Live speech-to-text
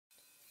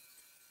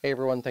Hey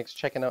everyone, thanks for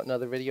checking out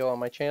another video on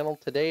my channel.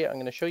 Today I'm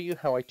going to show you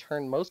how I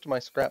turned most of my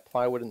scrap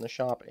plywood in the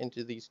shop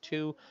into these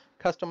two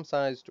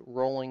custom-sized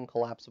rolling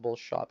collapsible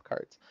shop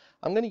carts.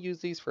 I'm going to use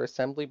these for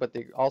assembly, but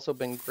they've also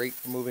been great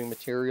for moving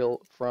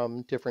material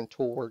from different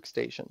tool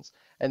workstations.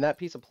 And that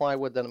piece of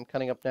plywood that I'm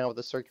cutting up now with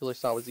a circular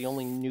saw was the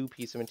only new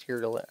piece of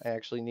material I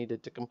actually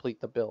needed to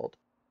complete the build.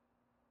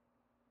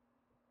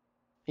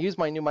 I used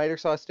my new miter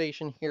saw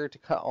station here to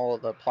cut all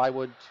of the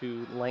plywood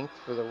to length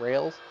for the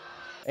rails.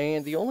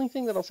 And the only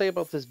thing that I'll say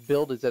about this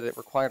build is that it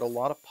required a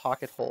lot of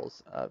pocket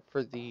holes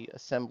for the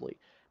assembly.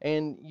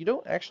 And you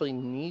don't actually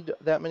need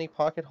that many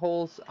pocket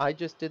holes. I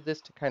just did this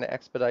to kind of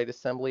expedite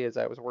assembly as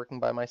I was working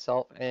by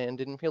myself and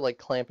didn't feel like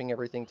clamping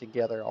everything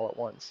together all at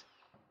once.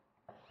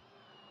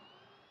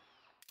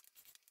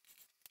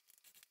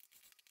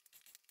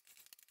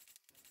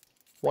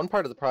 One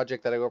part of the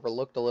project that I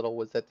overlooked a little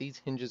was that these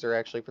hinges are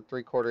actually for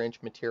 3/4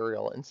 inch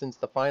material, and since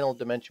the final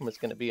dimension was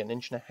going to be 1.5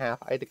 inches, I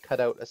had to cut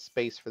out a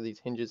space for these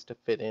hinges to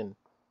fit in.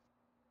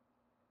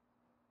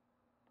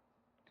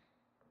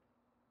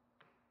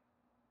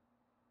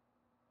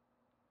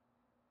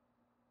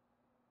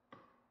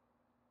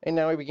 And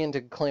now I begin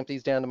to clamp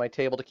these down to my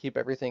table to keep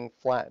everything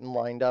flat and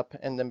lined up,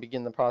 and then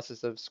begin the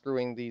process of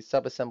screwing these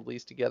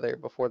sub-assemblies together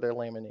before they're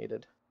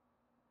laminated.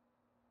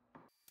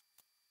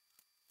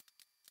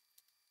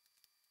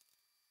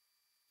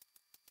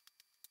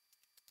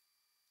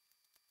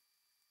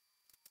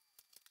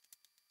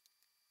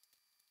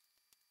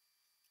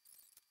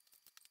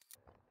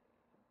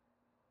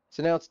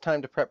 So now it's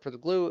time to prep for the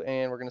glue,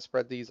 and we're going to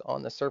spread these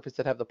on the surface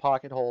that have the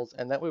pocket holes,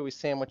 and that way we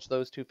sandwich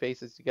those two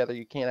faces together.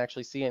 You can't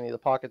actually see any of the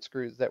pocket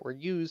screws that were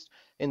used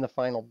in the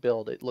final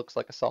build. It looks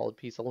like a solid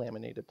piece of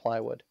laminated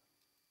plywood.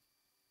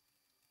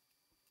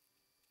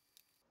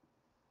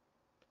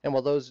 And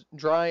while those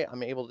dry,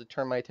 I'm able to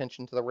turn my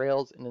attention to the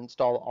rails and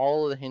install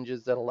all of the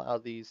hinges that allow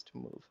these to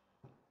move.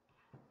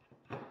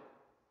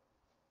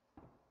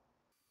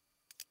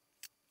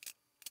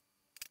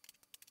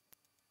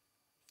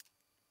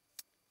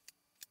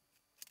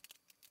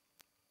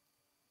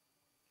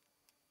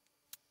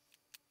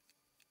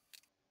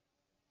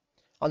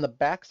 On the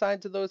back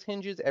sides of those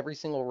hinges, every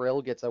single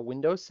rail gets a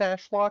window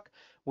sash lock,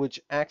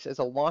 which acts as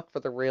a lock for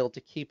the rail to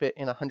keep it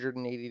in a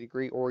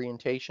 180-degree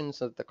orientation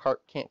so that the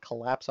cart can't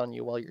collapse on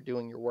you while you're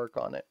doing your work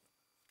on it.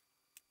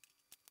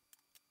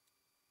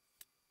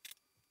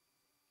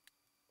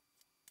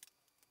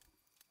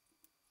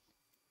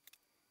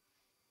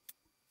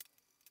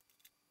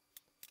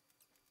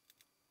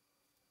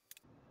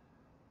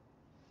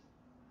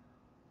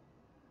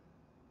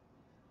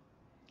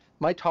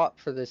 My top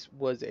for this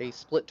was a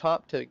split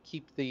top to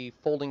keep the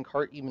folding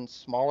cart even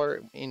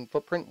smaller in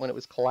footprint when it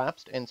was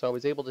collapsed, and so I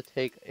was able to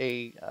take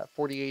a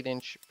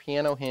 48-inch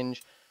piano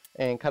hinge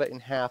and cut it in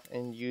half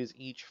and use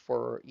each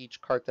for each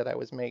cart that I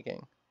was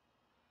making.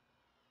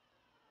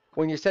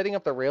 When you're setting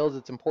up the rails,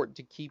 it's important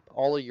to keep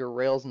all of your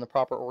rails in the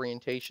proper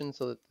orientation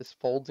so that this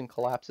folds and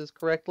collapses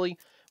correctly,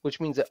 which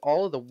means that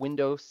all of the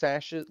window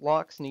sash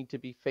locks need to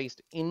be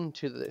faced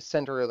into the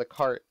center of the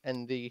cart,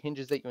 and the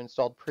hinges that you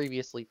installed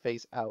previously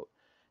face out.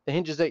 The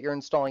hinges that you're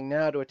installing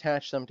now to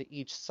attach them to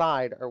each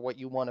side are what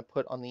you want to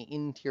put on the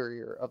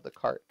interior of the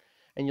cart.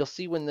 And you'll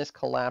see when this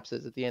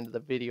collapses at the end of the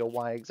video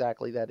why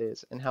exactly that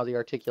is and how the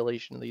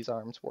articulation of these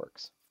arms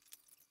works.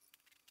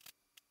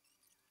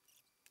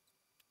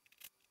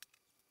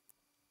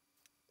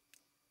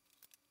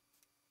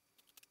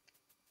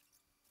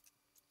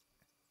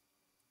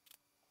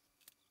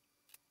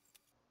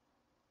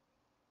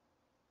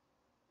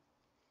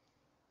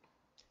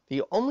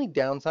 The only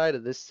downside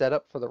of this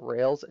setup for the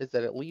rails is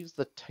that it leaves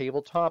the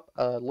tabletop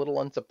a little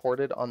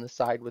unsupported on the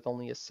side with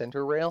only a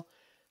center rail.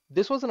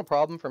 This wasn't a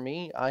problem for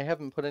me. I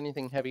haven't put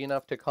anything heavy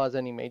enough to cause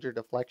any major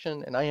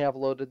deflection, and I have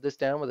loaded this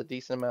down with a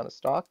decent amount of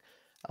stock.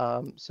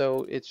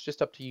 So it's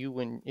just up to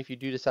you if you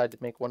do decide to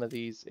make one of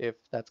these, if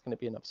that's going to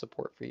be enough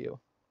support for you.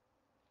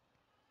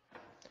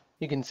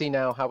 You can see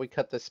now how we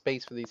cut the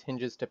space for these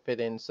hinges to fit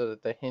in so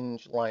that the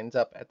hinge lines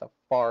up at the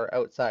far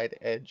outside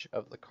edge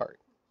of the cart.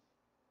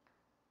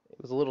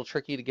 It was a little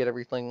tricky to get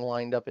everything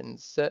lined up and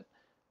set,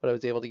 but I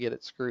was able to get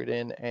it screwed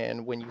in,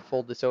 and when you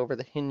fold this over,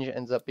 the hinge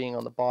ends up being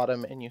on the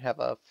bottom and you have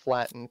a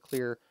flat and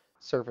clear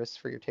surface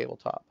for your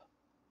tabletop.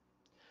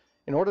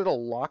 In order to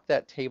lock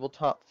that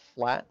tabletop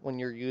flat when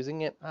you're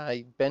using it,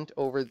 I bent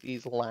over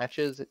these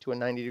latches to a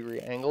 90-degree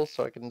angle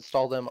so I could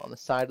install them on the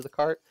side of the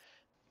cart.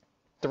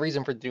 The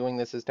reason for doing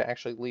this is to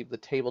actually leave the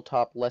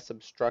tabletop less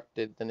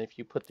obstructed than if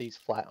you put these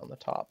flat on the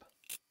top.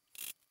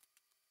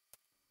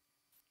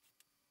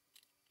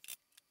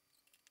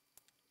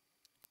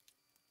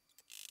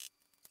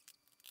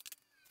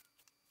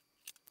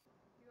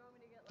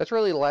 That's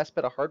really the last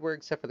bit of hardware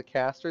except for the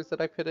casters that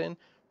I put in.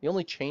 The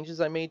only changes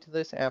I made to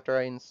this after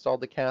I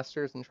installed the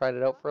casters and tried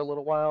it out for a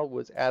little while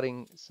was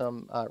adding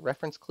some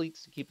reference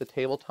cleats to keep the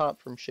tabletop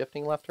from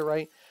shifting left to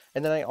right.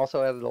 And then I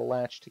also added a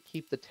latch to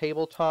keep the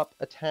tabletop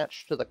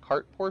attached to the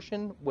cart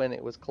portion when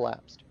it was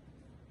collapsed.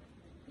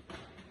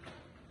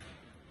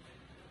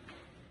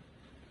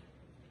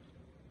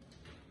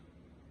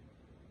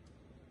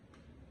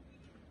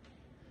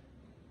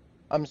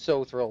 I'm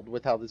so thrilled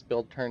with how this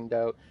build turned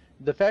out.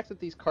 The fact that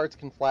these carts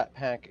can flat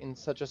pack in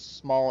such a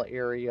small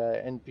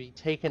area and be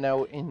taken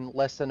out in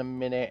less than a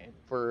minute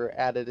for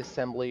added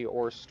assembly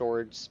or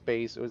storage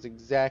space was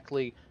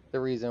exactly the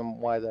reason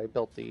why I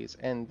built these,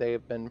 and they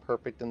have been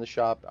perfect in the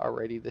shop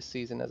already this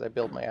season as I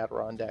build my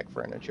Adirondack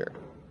furniture.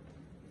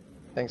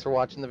 Thanks for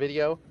watching the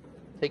video.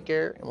 Take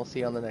care, and we'll see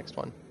you on the next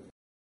one.